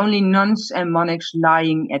were only nuns and monks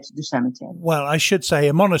lying at the cemetery. Well, I should say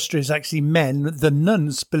a monastery is actually men. The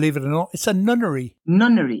nuns, believe it or not, it's a nunnery.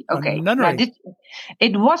 Nunnery, okay. Nunnery.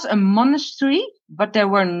 It was a monastery, but there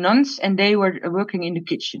were nuns and they were working in the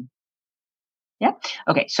kitchen. Yeah?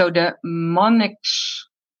 Okay, so the monks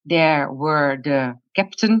there were the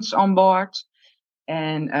captains on board.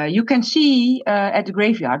 And you can see at the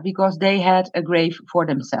graveyard because they had a grave for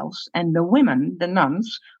themselves. And the women, the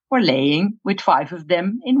nuns, were laying with 5 of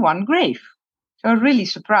them in one grave. So I was really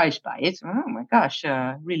surprised by it. Oh my gosh,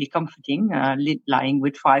 really comforting, lying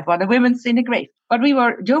with 5 other women in a grave. But we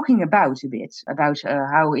were joking about a bit, about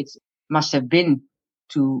how it must have been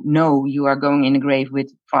to know you are going in a grave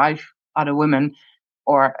with 5 other women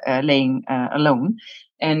or laying alone.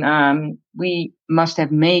 And we must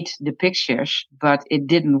have made the pictures, but it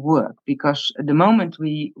didn't work because the moment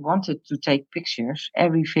we wanted to take pictures,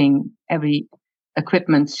 every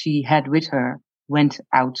equipment she had with her went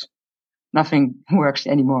out. Nothing works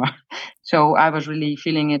anymore. So I was really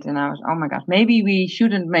feeling it and I was, oh my God, maybe we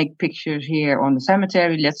shouldn't make pictures here on the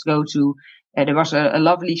cemetery. Let's go to, there was a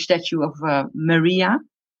lovely statue of Maria.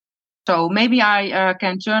 So maybe I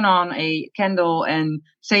can turn on a candle and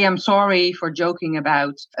say I'm sorry for joking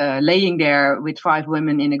about laying there with 5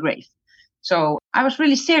 women in a grave. So I was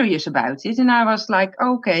really serious about it. And I was like,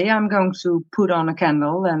 okay, I'm going to put on a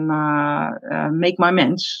candle and make my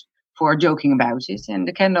amends for joking about it. And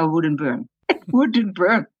the candle wouldn't burn. It wouldn't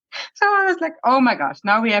burn. So I was like, oh my gosh,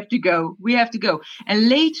 now we have to go. We have to go. And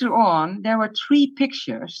later on, there were 3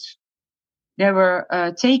 pictures. They were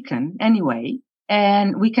taken anyway.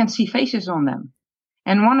 And we can see faces on them.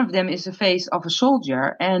 And one of them is a face of a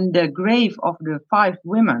soldier. And the grave of the 5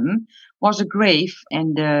 women was a grave.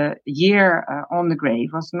 And the year on the grave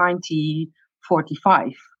was 1945.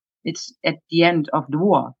 It's at the end of the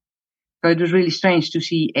war. So it was really strange to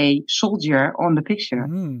see a soldier on the picture.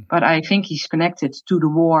 Mm. But I think he's connected to the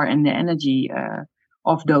war and the energy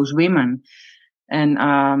of those women. And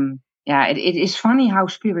it is funny how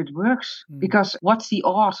spirit works. Because what's the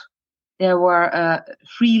odds there were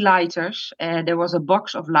 3 lighters, there was a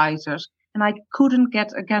box of lighters, and I couldn't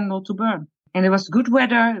get a candle to burn. And it was good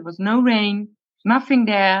weather, it was no rain, nothing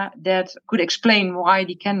there that could explain why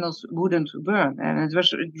the candles wouldn't burn. And it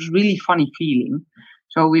was really funny feeling.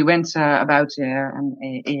 So we went to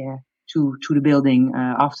the building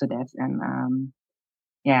after that. And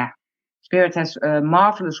Spirit has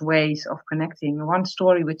marvelous ways of connecting. One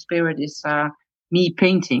story with Spirit is me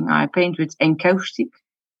painting. I paint with encaustic.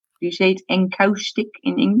 You say it encaustic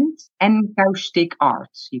in England? Encaustic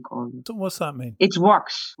art, you call it. So what's that mean? It's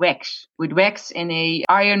wax. With wax in a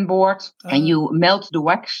iron board, and you melt the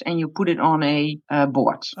wax and you put it on a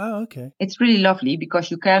board. Oh, okay. It's really lovely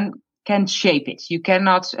because you can shape it. You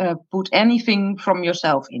cannot put anything from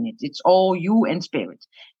yourself in it. It's all you and Spirit.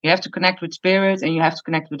 You have to connect with Spirit and you have to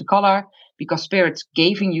connect with the color because Spirit's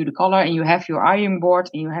giving you the color, and you have your iron board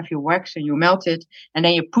and you have your wax and you melt it and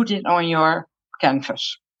then you put it on your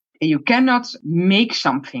canvas. You cannot make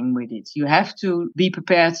something with it. You have to be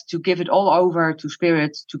prepared to give it all over to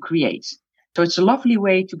Spirit to create. So it's a lovely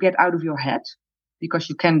way to get out of your head because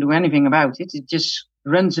you can't do anything about it. It just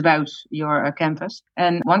runs about your canvas.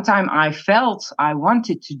 And one time I felt I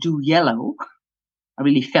wanted to do yellow. I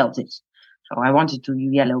really felt it. So I wanted to do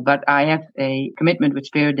yellow, but I have a commitment with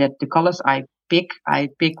Spirit that the colors I pick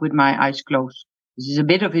with my eyes closed. This is a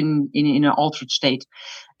bit of in an altered state.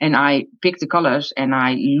 And I picked the colors and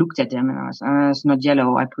I looked at them and I was, it's not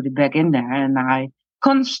yellow. I put it back in there and I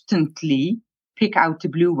constantly pick out the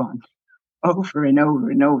blue one over and over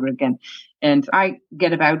and over again. And I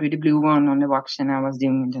get about with the blue one on the wax and I was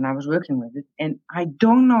doing it and I was working with it. And I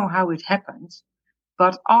don't know how it happened,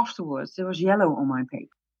 but afterwards there was yellow on my paper.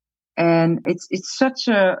 And it's such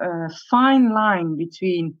a fine line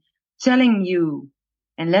between telling you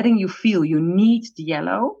and letting you feel you need the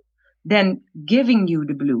yellow, then giving you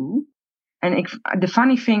the blue. And the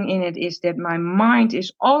funny thing in it is that my mind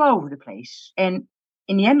is all over the place. And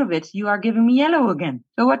in the end of it, you are giving me yellow again.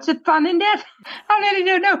 So what's the fun in that? I really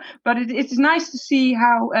don't know. But it's nice to see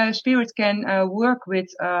how Spirit can work with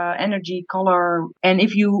energy, color. And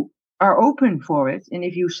if you are open for it, and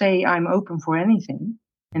if you say, I'm open for anything,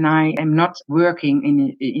 and I am not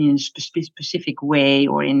working in a specific way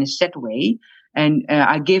or in a set way, and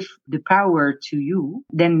I give the power to you,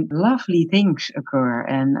 then lovely things occur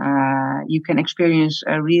and you can experience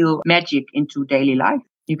a real magic into daily life.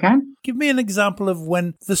 You can. Give me an example of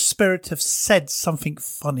when the Spirit have said something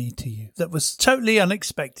funny to you that was totally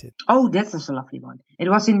unexpected. Oh, that was a lovely one. It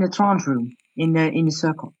was in the trance room, in the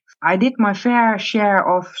circle. I did my fair share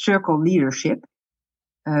of circle leadership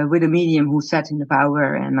with a medium who sat in the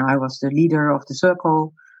power, and I was the leader of the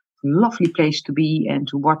circle. Lovely place to be and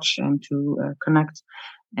to watch and to connect.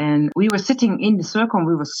 And we were sitting in the circle and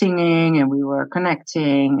we were singing and we were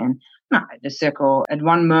connecting. And the circle at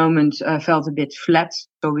one moment felt a bit flat.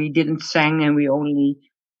 So we didn't sing and we only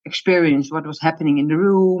experienced what was happening in the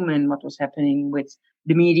room and what was happening with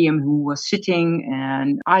the medium who was sitting.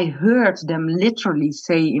 And I heard them literally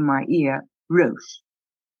say in my ear, Rose.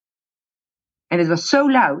 And it was so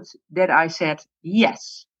loud that I said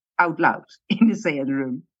yes out loud in the seance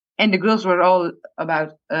room. And the girls were all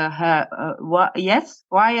about, what? Yes?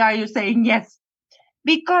 Why are you saying yes?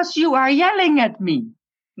 Because you are yelling at me.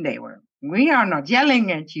 They were, we are not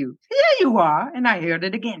yelling at you. Yeah, you are. And I heard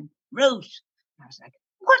it again. Rose. I was like,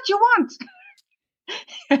 what do you want?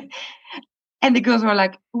 And the girls were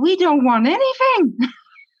like, we don't want anything.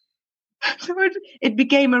 So it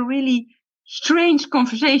became a really strange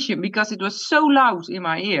conversation because it was so loud in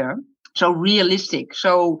my ear. So realistic.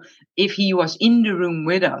 So if he was in the room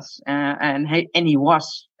with us, and he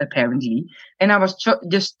was apparently, and I was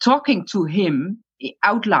just talking to him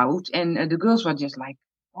out loud, and the girls were just like,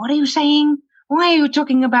 "What are you saying? Why are you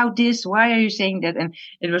talking about this? Why are you saying that?" And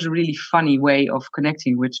it was a really funny way of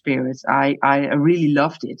connecting with spirits. I really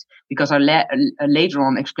loved it because I later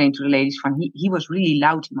on explained to the ladies, he was really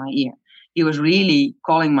loud in my ear. He was really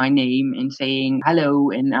calling my name and saying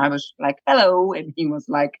hello. And I was like, hello. And he was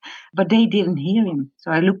like, but they didn't hear him.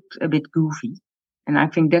 So I looked a bit goofy. And I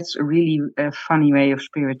think that's a really funny way of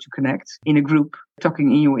spirit to connect in a group, talking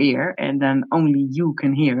in your ear, and then only you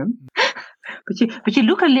can hear him. But you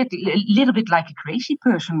look a little bit like a crazy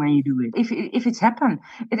person when you do it. If it's happened,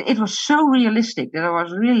 it was so realistic that I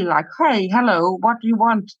was really like, hey, hello, what do you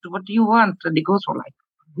want? What do you want? And the girls were like,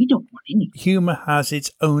 We don't want any. Humour has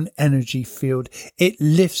its own energy field. It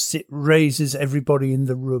lifts, it raises everybody in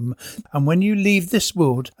the room. And when you leave this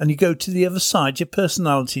world and you go to the other side, your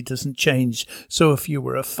personality doesn't change. So if you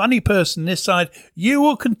were a funny person this side, you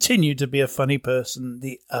will continue to be a funny person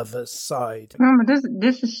the other side. No, but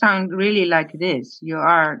this sounds really like it is. You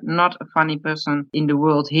are not a funny person in the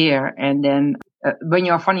world here, and then when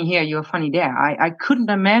you're funny here, you're funny there. I couldn't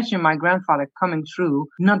imagine my grandfather coming through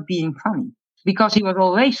not being funny, because he was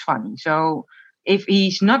always funny. So if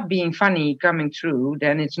he's not being funny coming through,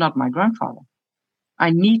 then it's not my grandfather. I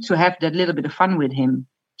need to have that little bit of fun with him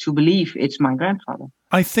to believe it's my grandfather.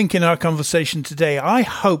 I think in our conversation today, I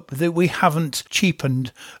hope that we haven't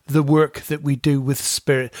cheapened the work that we do with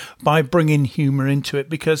spirit by bringing humour into it,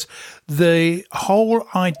 because the whole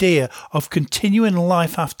idea of continuing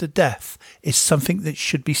life after death is something that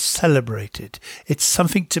should be celebrated. It's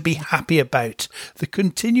something to be happy about. The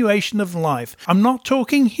continuation of life. I'm not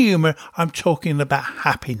talking humour, I'm talking about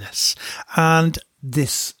happiness. And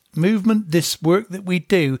this movement, this work that we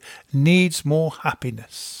do, needs more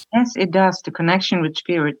happiness. Yes, it does. The connection with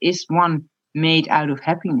spirit is one made out of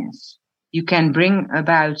happiness. You can bring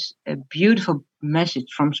about a beautiful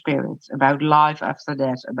message from spirit about life after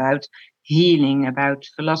death, about healing, about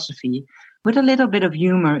philosophy, with a little bit of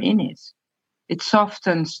humor in it. It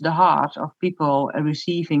softens the heart of people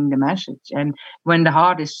receiving the message. And when the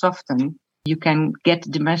heart is softened, you can get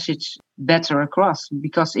the message better across.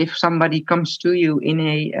 Because if somebody comes to you in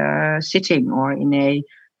a sitting or in a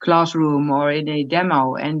classroom or in a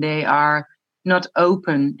demo and they are not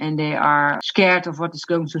open and they are scared of what is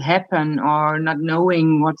going to happen or not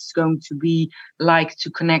knowing what's going to be like to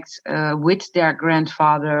connect with their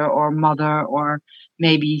grandfather or mother or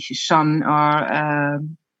maybe son or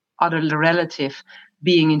other relative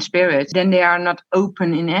being in spirit, then they are not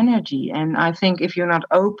open in energy. And I think if you're not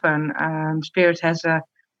open, spirit has a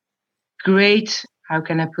great, how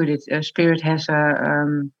can I put it? Spirit has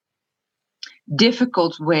a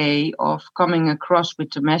difficult way of coming across with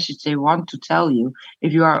the message they want to tell you.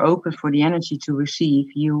 If you are open for the energy to receive,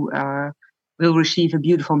 you will receive a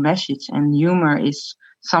beautiful message. And humor is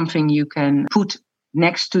something you can put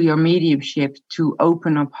next to your mediumship to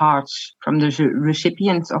open up hearts from the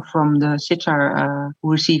recipient or from the sitter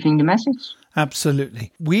receiving the message.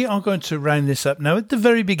 Absolutely. We are going to round this up. Now, at the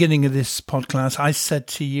very beginning of this podcast, I said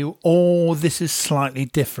to you, this is slightly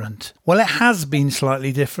different. Well, it has been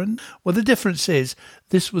slightly different. Well, the difference is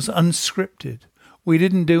this was unscripted. We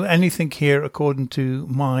didn't do anything here according to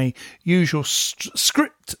my usual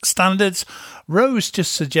script standards. Rose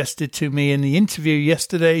just suggested to me in the interview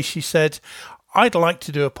yesterday, she said, I'd like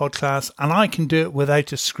to do a podcast and I can do it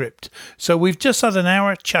without a script. So we've just had an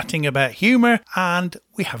hour chatting about humour and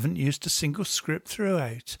we haven't used a single script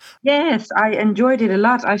throughout. Yes, I enjoyed it a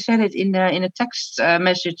lot. I said it in a text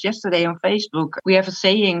message yesterday on Facebook. We have a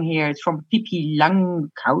saying here. It's from Pippi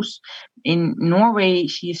Langkous. In Norway,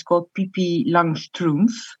 she is called Pippi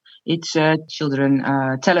Langstrumpf. It's a children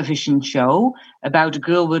television show about a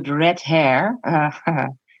girl with red hair.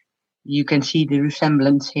 You can see the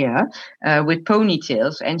resemblance here with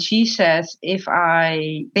ponytails. And she says, if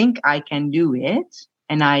I think I can do it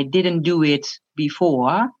and I didn't do it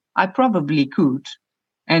before, I probably could.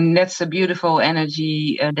 And that's a beautiful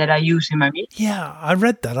energy that I use in my meetings. Yeah, I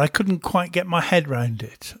read that. I couldn't quite get my head around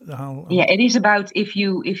it. Yeah, it is about if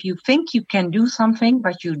you think you can do something,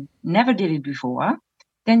 but you never did it before,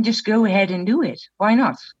 then just go ahead and do it. Why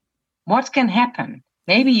not? What can happen?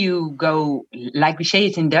 Maybe you go, like we say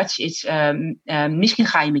it in Dutch, it's misschien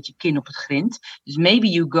ga je met je kin op het grind. Dus maybe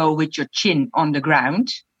you go with your chin on the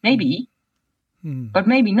ground. Maybe. But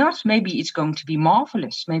maybe not. Maybe it's going to be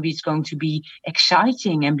marvelous. Maybe it's going to be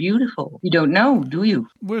exciting and beautiful. You don't know, do you?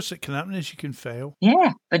 Worst that can happen is you can fail.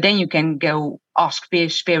 Yeah, but then you can go ask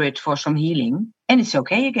spirit for some healing and it's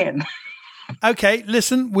okay again. Okay,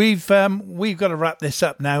 listen, we've got to wrap this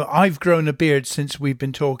up now. I've grown a beard since we've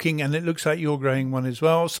been talking, and it looks like you're growing one as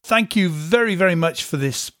well. So thank you very, very much for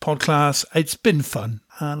this podcast. It's been fun,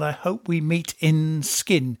 and I hope we meet in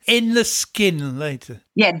the skin later.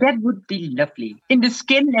 Yeah, that would be lovely. In the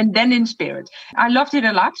skin and then in spirit. I loved it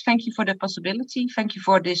a lot. Thank you for the possibility. Thank you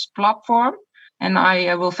for this platform. And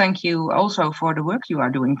I will thank you also for the work you are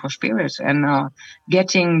doing for Spirit and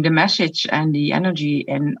getting the message and the energy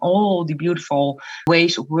and all the beautiful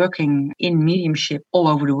ways of working in mediumship all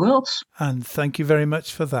over the world. And thank you very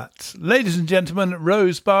much for that. Ladies and gentlemen,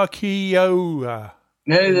 Rose Barkiola.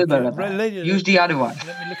 Use the other one.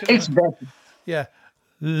 Let me look at it's that. better. Yeah.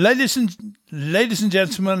 Ladies and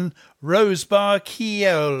gentlemen, Rose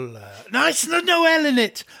Barkiola. No, it's no L in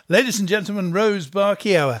it. Ladies and gentlemen, Rose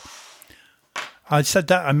Barkiola. I said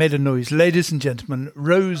that, I made a noise. Ladies and gentlemen,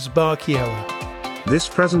 Rose Barkiowa. This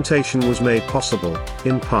presentation was made possible,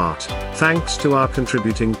 in part, thanks to our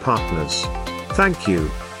contributing partners. Thank you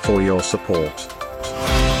for your support.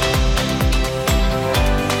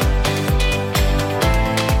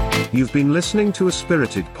 You've been listening to a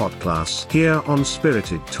Spirited podcast here on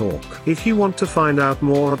Spirited Talk. If you want to find out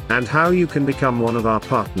more and how you can become one of our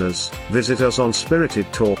partners, visit us on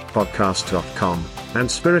spiritedtalkpodcast.com. And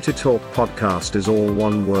Spirited Talk Podcast is all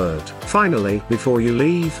one word. Finally, before you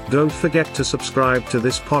leave, don't forget to subscribe to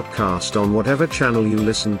this podcast on whatever channel you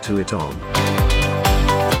listen to it on.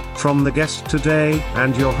 From the guest today,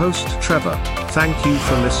 and your host Trevor, thank you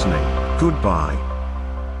for listening. Goodbye.